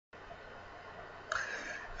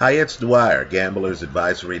Hi, it's Dwyer,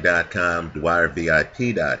 gamblersadvisory.com,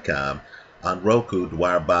 dwyervip.com, on Roku,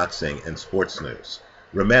 Dwyer Boxing and Sports News.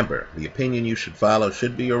 Remember, the opinion you should follow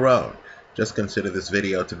should be your own. Just consider this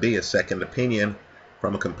video to be a second opinion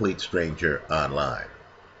from a complete stranger online.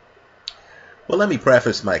 Well, let me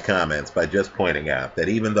preface my comments by just pointing out that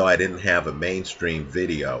even though I didn't have a mainstream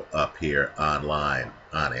video up here online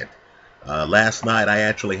on it, last night I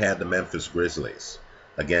actually had the Memphis Grizzlies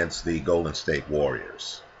against the Golden State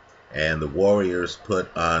Warriors. And the Warriors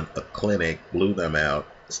put on a clinic, blew them out.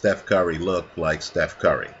 Steph Curry looked like Steph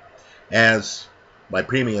Curry. As my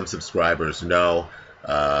premium subscribers know,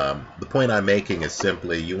 the point I'm making is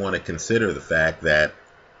simply you want to consider the fact that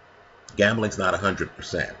gambling's not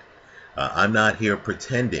 100%. I'm not here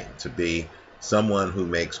pretending to be someone who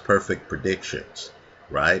makes perfect predictions,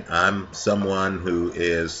 right? I'm someone who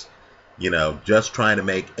is, just trying to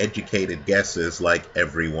make educated guesses like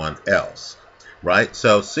everyone else. Right?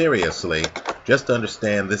 So seriously, just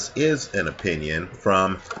understand this is an opinion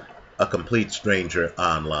from a complete stranger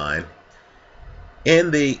online. In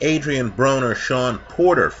the Adrien Broner Shawn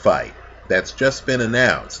Porter fight that's just been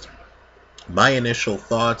announced, my initial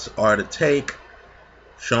thoughts are to take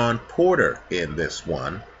Shawn Porter in this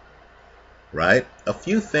one. Right? A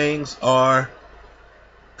few things are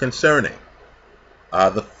concerning.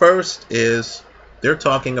 The first is they're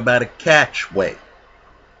talking about a catch weight.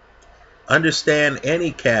 Understand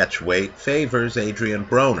any catch weight favors Adrien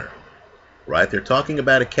Broner, right? They're talking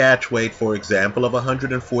about a catch weight, for example, of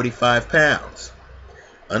 145 pounds.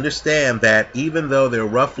 Understand that even though they're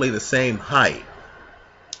roughly the same height,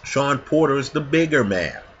 Shawn Porter is the bigger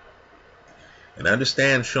man. And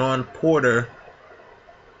understand Shawn Porter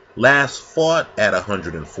last fought at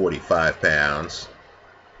 145 pounds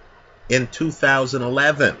in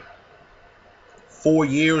 2011, 4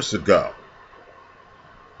 years ago.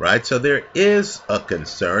 Right, so there is a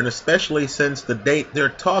concern, especially since the date they're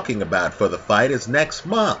talking about for the fight is next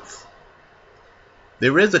month.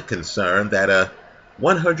 There is a concern that a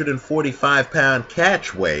 145-pound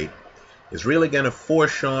catch weight is really going to force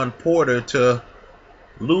Shawn Porter to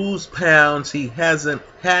lose pounds he hasn't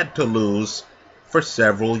had to lose for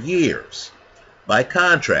several years. By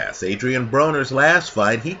contrast, Adrien Broner's last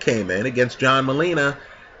fight, he came in against John Molina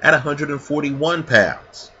at 141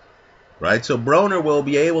 pounds. Right, so Broner will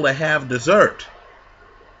be able to have dessert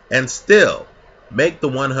and still make the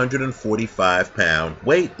 145-pound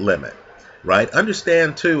weight limit. Right,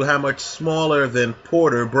 understand too how much smaller than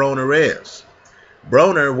Porter Broner is.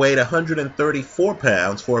 Broner weighed 134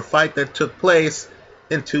 pounds for a fight that took place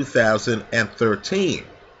in 2013.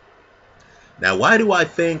 Now, why do I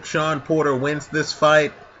think Shawn Porter wins this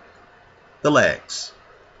fight? The legs.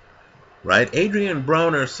 Right? Adrien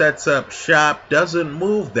Broner sets up shop, doesn't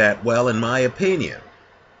move that well in my opinion.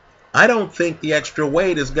 I don't think the extra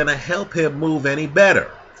weight is going to help him move any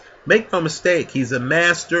better. Make no mistake, he's a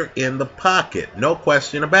master in the pocket, no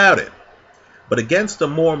question about it. But against a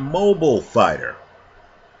more mobile fighter,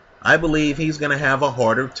 I believe he's going to have a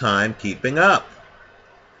harder time keeping up.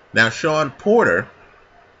 Now, Shawn Porter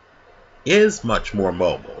is much more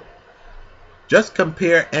mobile. Just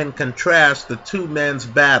compare and contrast the two men's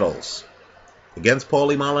battles against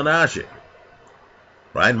Paulie Malignaggi.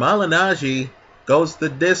 Right? Malignaggi goes the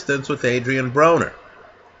distance with Adrien Broner.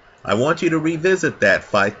 I want you to revisit that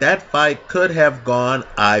fight. That fight could have gone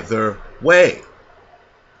either way.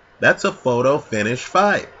 That's a photo finish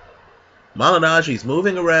fight. Malignaggi's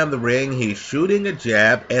moving around the ring. He's shooting a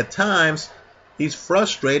jab. At times, he's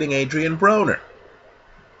frustrating Adrien Broner.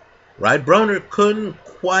 Right? Broner couldn't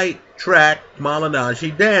quite track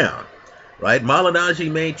Malignaggi down. Right? Malignaggi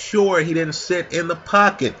made sure he didn't sit in the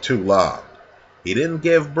pocket too long. He didn't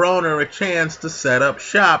give Broner a chance to set up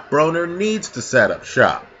shop. Broner needs to set up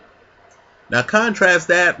shop. Now contrast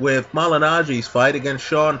that with Malignaggi's fight against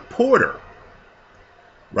Shawn Porter.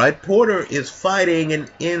 Right? Porter is fighting an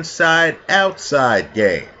inside-outside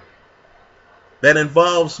game that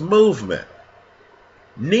involves movement.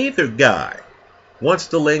 Neither guy wants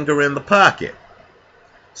to linger in the pocket.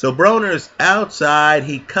 So Broner's outside,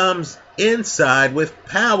 he comes inside with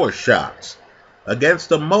power shots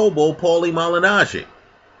against a mobile Paulie Malignaggi.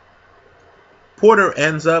 Porter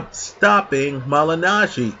ends up stopping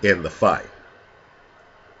Malignaggi in the fight.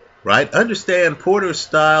 Right? Understand Porter's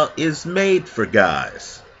style is made for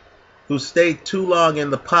guys who stay too long in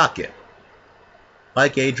the pocket,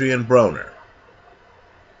 like Adrien Broner.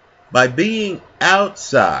 By being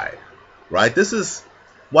outside, right? This is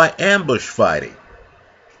why ambush fighting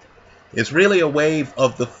is really a wave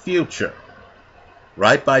of the future.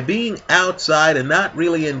 Right? By being outside and not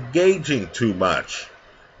really engaging too much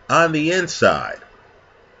on the inside,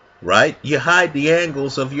 right? You hide the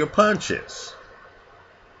angles of your punches,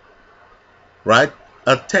 right?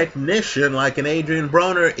 A technician like an Adrien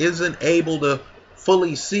Broner isn't able to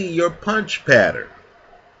fully see your punch pattern.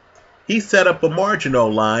 He set up a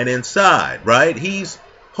marginal line inside, right? He's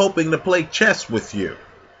hoping to play chess with you.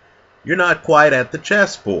 You're not quite at the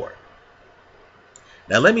chessboard.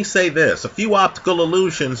 Now let me say this. A few optical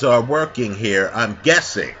illusions are working here. I'm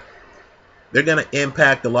guessing they're going to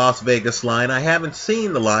impact the Las Vegas line. I haven't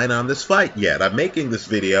seen the line on this fight yet. I'm making this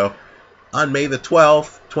video on May the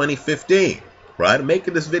 12th, 2015. Right? I'm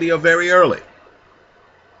making this video very early.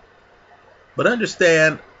 But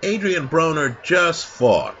understand, Adrien Broner just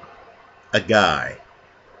fought a guy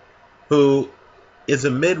who is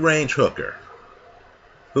a mid-range hooker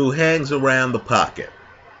who hangs around the pocket.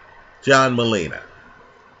 John Molina.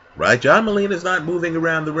 Right? John Molina is not moving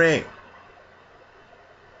around the ring.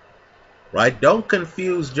 Right? Don't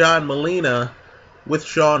confuse John Molina with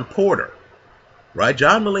Shawn Porter. Right?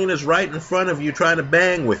 John Molina is right in front of you trying to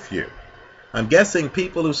bang with you. I'm guessing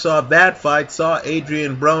people who saw that fight saw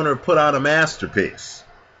Adrien Broner put on a masterpiece.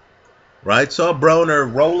 Right? Saw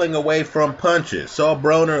Broner rolling away from punches. Saw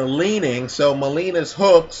Broner leaning so Molina's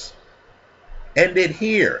hooks ended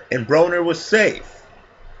here and Broner was safe.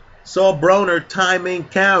 Saw Broner timing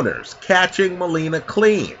counters, catching Molina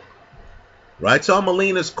clean. Right? Saw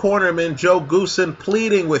Molina's cornerman, Joe Goosen,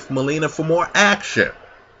 pleading with Molina for more action.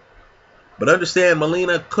 But understand,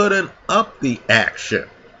 Molina couldn't up the action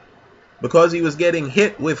because he was getting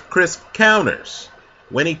hit with crisp counters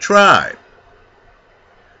when he tried.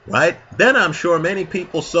 Right? Then I'm sure many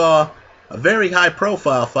people saw a very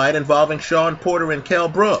high-profile fight involving Shawn Porter and Kell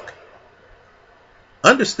Brook.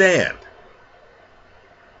 Understand,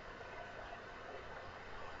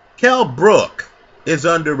 Kell Brook is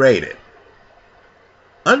underrated.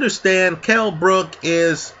 Understand, Kell Brook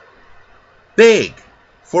is big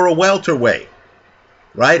for a welterweight.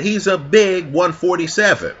 Right? He's a big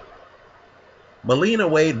 147. Molina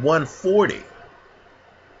weighed 140.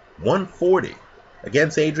 140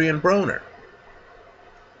 against Adrien Broner.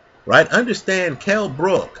 Right? Understand, Kell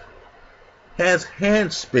Brook has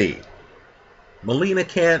hand speed Molina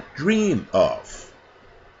can't dream of.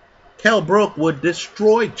 Kell Brook would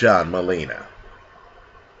destroy John Molina.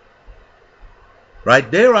 Right?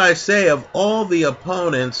 Dare I say, of all the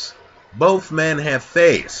opponents both men have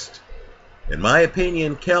faced, in my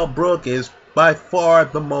opinion, Kell Brook is by far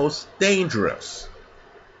the most dangerous.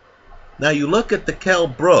 Now you look at the Kell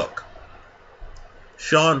Brook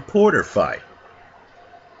Shawn Porter fight.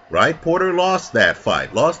 Right? Porter lost that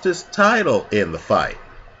fight. Lost his title in the fight.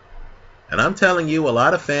 And I'm telling you, a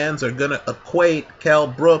lot of fans are going to equate Kell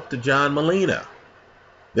Brook to John Molina.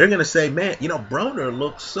 They're going to say, man, you know, Broner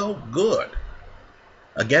looks so good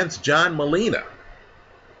against John Molina.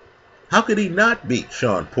 How could he not beat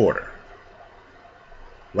Shawn Porter?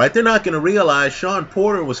 Right? They're not going to realize Shawn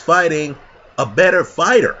Porter was fighting a better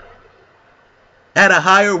fighter at a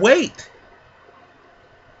higher weight.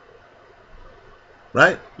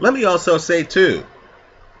 Right? Let me also say, too,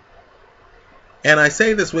 and I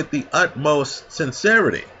say this with the utmost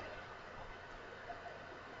sincerity,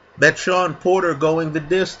 that Shawn Porter going the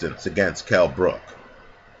distance against Kell Brook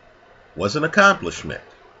was an accomplishment.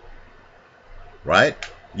 Right?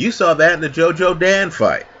 You saw that in the JoJo Dan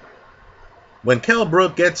fight. When Kell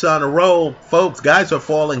Brook gets on a roll, folks, guys are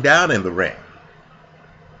falling down in the ring.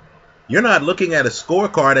 You're not looking at a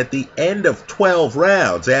scorecard at the end of 12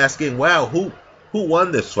 rounds asking, wow, who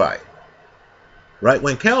won this fight? Right?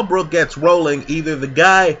 When Kell Brook gets rolling, either the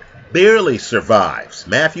guy barely survives,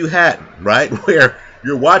 Matthew Hatton, right? Where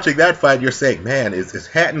you're watching that fight, you're saying, man, is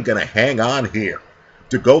Hatton going to hang on here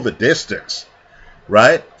to go the distance?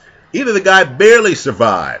 Right? Either the guy barely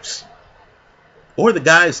survives or the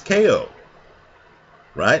guy's KO'd.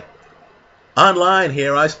 Right? Online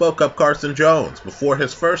here, I spoke up Carson Jones before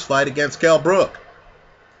his first fight against Kell Brook.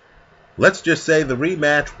 Let's just say the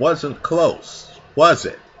rematch wasn't close, was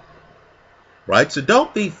it? Right? So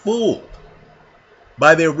don't be fooled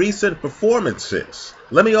by their recent performances.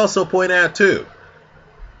 Let me also point out, too,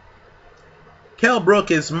 Kell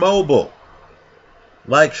Brook is mobile,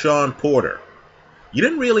 like Shawn Porter. You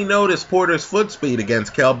didn't really notice Porter's foot speed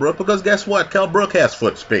against Kell Brook because guess what? Kell Brook has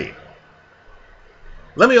foot speed.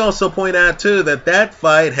 Let me also point out, too, that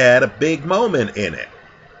fight had a big moment in it.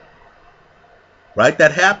 Right?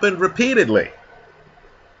 That happened repeatedly.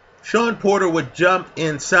 Shawn Porter would jump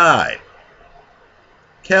inside.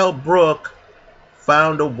 Kell Brook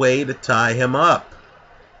found a way to tie him up.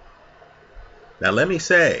 Now let me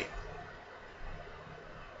say,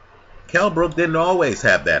 Kell Brook didn't always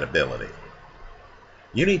have that ability.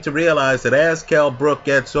 You need to realize that as Kell Brook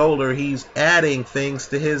gets older, he's adding things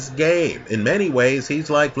to his game. In many ways, he's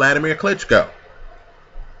like Vladimir Klitschko,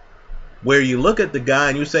 where you look at the guy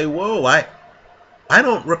and you say, whoa, I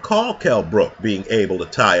don't recall Kell Brook being able to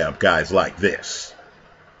tie up guys like this.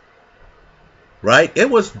 Right? It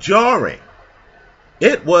was jarring.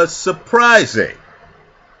 It was surprising.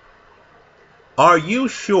 Are you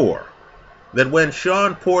sure that when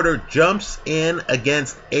Shawn Porter jumps in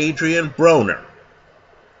against Adrien Broner,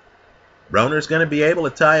 Broner's going to be able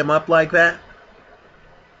to tie him up like that?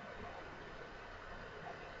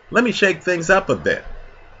 Let me shake things up a bit.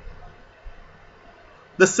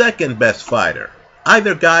 The second best fighter.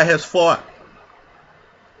 Either guy has fought.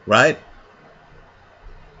 Right?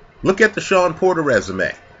 Look at the Shawn Porter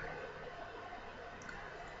resume.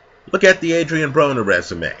 Look at the Adrien Broner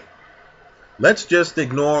resume. Let's just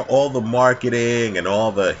ignore all the marketing and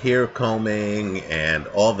all the hair combing and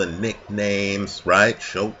all the nicknames, right?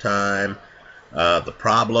 Showtime, The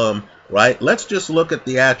Problem, right? Let's just look at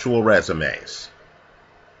the actual resumes.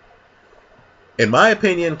 In my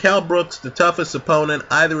opinion, Kell Brook's the toughest opponent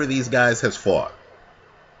either of these guys has fought.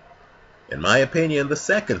 In my opinion, the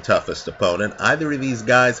second toughest opponent either of these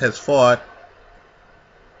guys has fought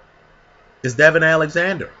is Devin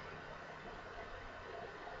Alexander.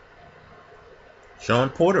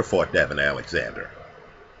 Shawn Porter fought Devin Alexander.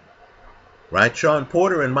 Right? Shawn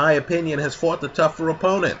Porter, in my opinion, has fought the tougher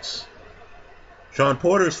opponents. Shawn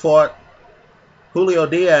Porter's fought Julio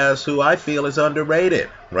Diaz, who I feel is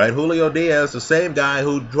underrated. Right? Julio Diaz, the same guy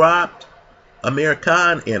who dropped Amir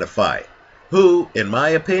Khan in a fight. Who, in my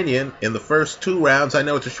opinion, in the first 2 rounds, I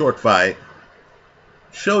know it's a short fight,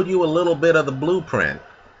 showed you a little bit of the blueprint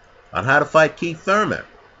on how to fight Keith Thurman.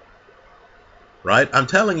 Right? I'm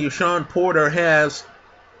telling you, Shawn Porter has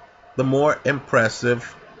the more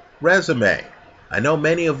impressive resume. I know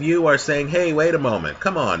many of you are saying, hey, wait a moment,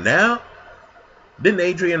 come on now. Didn't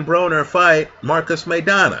Adrien Broner fight Marcus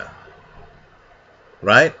Maidana?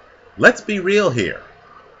 Right? Let's be real here.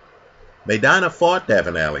 Maidana fought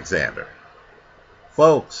Devin Alexander.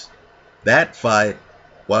 Folks, that fight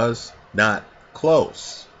was not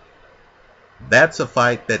close. That's a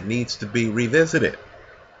fight that needs to be revisited.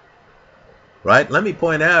 Right? Let me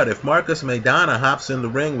point out, if Marcus Maidana hops in the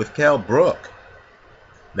ring with Kell Brook,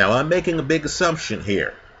 now I'm making a big assumption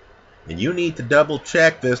here, and you need to double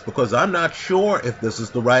check this because I'm not sure if this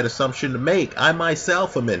is the right assumption to make. I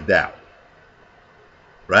myself am in doubt.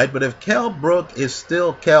 Right? But if Kell Brook is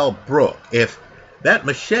still Kell Brook, if that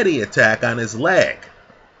machete attack on his leg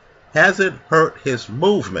hasn't hurt his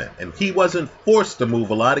movement, and he wasn't forced to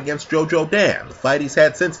move a lot against Jojo Dan, the fight he's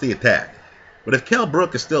had since the attack. But if Kell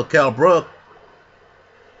Brook is still Kell Brook,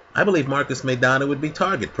 I believe Marcus Maidana would be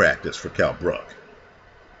target practice for Kell Brook.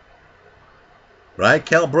 Right?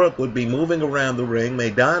 Kell Brook would be moving around the ring.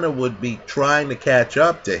 Maidana would be trying to catch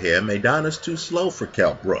up to him. Maidana's too slow for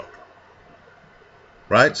Kell Brook.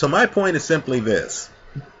 Right? So my point is simply this.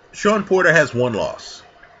 Shawn Porter has 1 loss.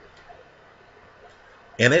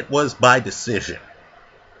 And it was by decision.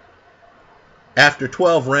 After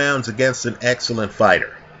 12 rounds against an excellent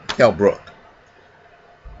fighter, Kell Brook.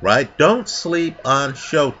 Right? Don't sleep on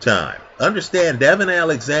Showtime. Understand, Devin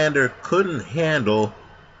Alexander couldn't handle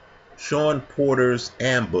Shawn Porter's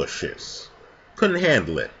ambushes. Couldn't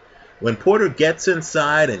handle it. When Porter gets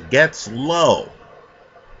inside and gets low,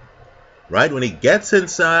 right? When he gets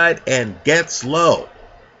inside and gets low,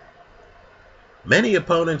 many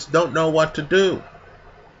opponents don't know what to do.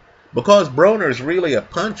 Because Broner's really a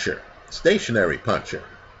puncher, stationary puncher.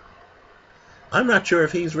 I'm not sure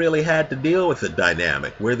if he's really had to deal with a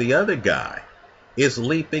dynamic where the other guy is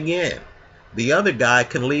leaping in. The other guy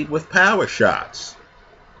can lead with power shots.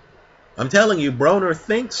 I'm telling you, Broner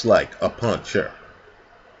thinks like a puncher.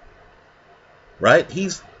 Right?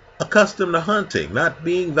 He's accustomed to hunting, not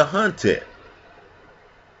being the hunted.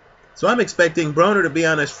 So I'm expecting Broner to be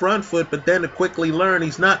on his front foot, but then to quickly learn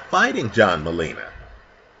he's not fighting John Molina.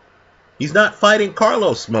 He's not fighting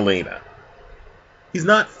Carlos Molina. He's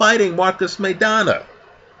not fighting Marcus Maidana.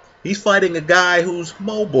 He's fighting a guy who's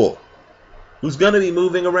mobile, who's going to be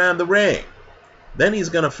moving around the ring. Then he's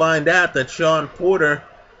going to find out that Shawn Porter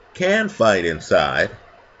can fight inside,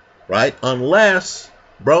 right? Unless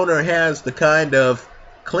Broner has the kind of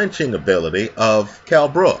clinching ability of Kell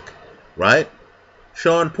Brook, right?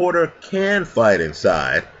 Shawn Porter can fight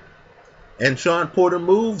inside, and Shawn Porter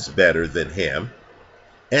moves better than him,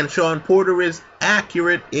 and Shawn Porter is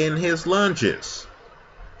accurate in his lunges.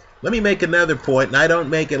 Let me make another point, and I don't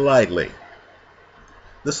make it lightly.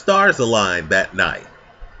 The stars aligned that night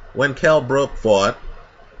when Kell Brook fought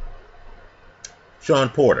Shawn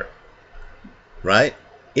Porter, right?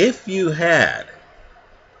 If you had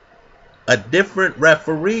a different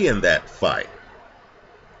referee in that fight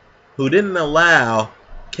who didn't allow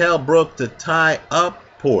Kell Brook to tie up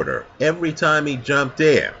Porter every time he jumped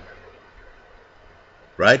in.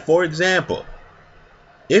 Right? For example,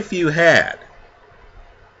 if you had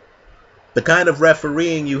the kind of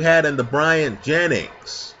refereeing you had in the Bryant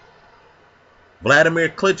Jennings Vladimir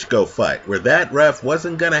Klitschko fight, where that ref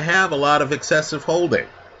wasn't going to have a lot of excessive holding,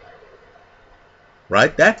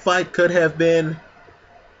 right? That fight could have been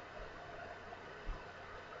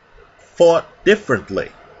fought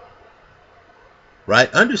differently,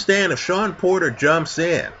 right? Understand, if Shawn Porter jumps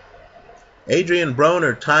in, Adrien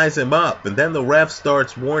Broner ties him up, and then the ref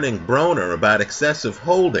starts warning Broner about excessive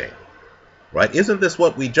holding, right? Isn't this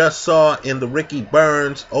what we just saw in the Ricky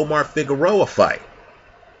Burns-Omar Figueroa fight?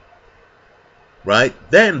 Right?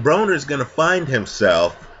 Then Broner's going to find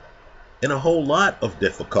himself in a whole lot of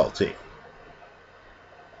difficulty.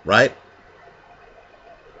 Right?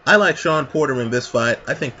 I like Shawn Porter in this fight.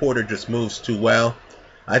 I think Porter just moves too well.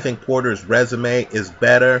 I think Porter's resume is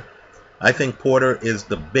better. I think Porter is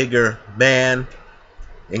the bigger man.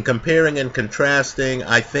 In comparing and contrasting,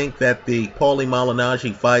 I think that the Paulie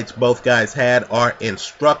Malignaggi fights both guys had are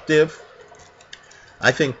instructive. I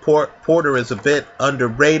think Porter is a bit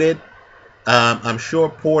underrated. I'm sure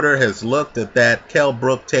Porter has looked at that Kell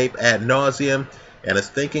Brook tape ad nauseum and is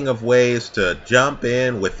thinking of ways to jump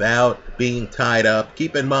in without being tied up.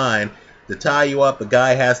 Keep in mind, to tie you up, a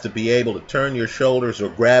guy has to be able to turn your shoulders or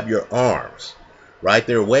grab your arms. Right?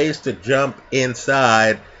 There are ways to jump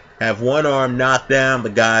inside, have one arm knock down the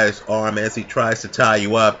guy's arm as he tries to tie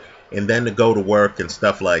you up, and then to go to work and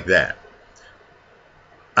stuff like that.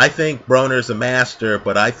 I think Broner's a master,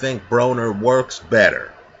 but I think Broner works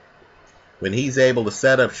better when he's able to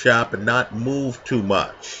set up shop and not move too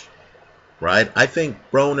much, right? I think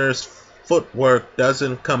Broner's footwork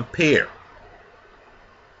doesn't compare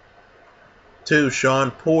to Shawn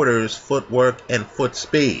Porter's footwork and foot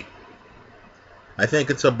speed. I think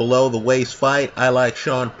it's a below-the-waist fight. I like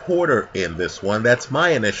Shawn Porter in this one. That's my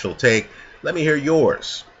initial take. Let me hear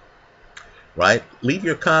yours, right? Leave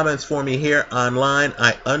your comments for me here online.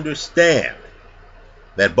 I understand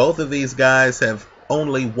that both of these guys have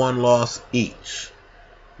only one loss each,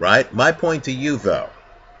 right? My point to you, though,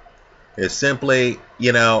 is simply,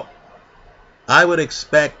 I would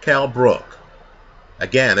expect Kell Brook,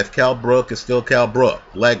 again, if Kell Brook is still Kell Brook,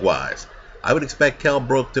 leg-wise, I would expect Kell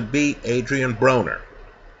Brook to beat Adrien Broner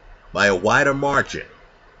by a wider margin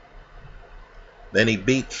than he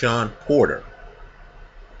beat Shawn Porter,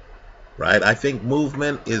 right? I think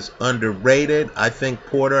movement is underrated. I think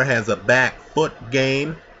Porter has a back foot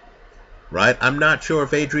game. Right? I'm not sure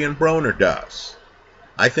if Adrien Broner does.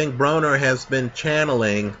 I think Broner has been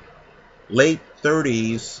channeling late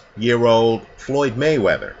 30s-year-old Floyd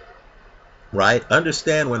Mayweather. Right?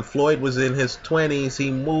 Understand, when Floyd was in his 20s, he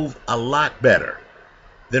moved a lot better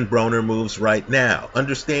than Broner moves right now.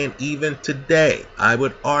 Understand, even today, I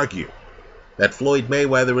would argue that Floyd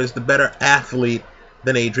Mayweather is the better athlete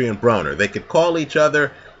than Adrien Broner. They could call each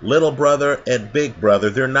other little brother and big brother.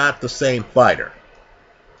 They're not the same fighter.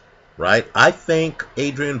 Right? I think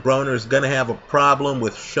Adrien Broner is going to have a problem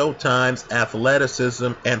with Showtime's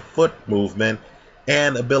athleticism and foot movement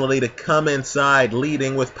and ability to come inside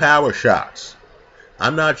leading with power shots.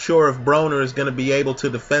 I'm not sure if Broner is going to be able to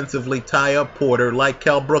defensively tie up Porter like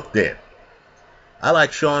Kell Brook did. I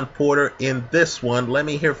like Shawn Porter in this one. Let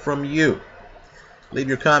me hear from you. Leave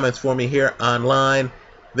your comments for me here online.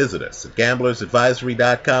 Visit us at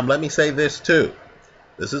gamblersadvisory.com. Let me say this too.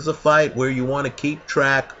 This is a fight where you want to keep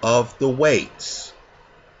track of the weights,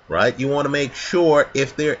 right? You want to make sure,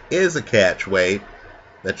 if there is a catch weight,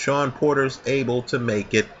 that Shawn Porter's able to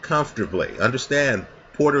make it comfortably. Understand,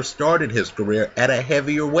 Porter started his career at a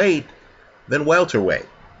heavier weight than welterweight.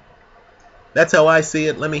 That's how I see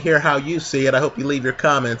it. Let me hear how you see it. I hope you leave your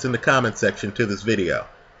comments in the comment section to this video.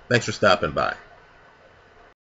 Thanks for stopping by.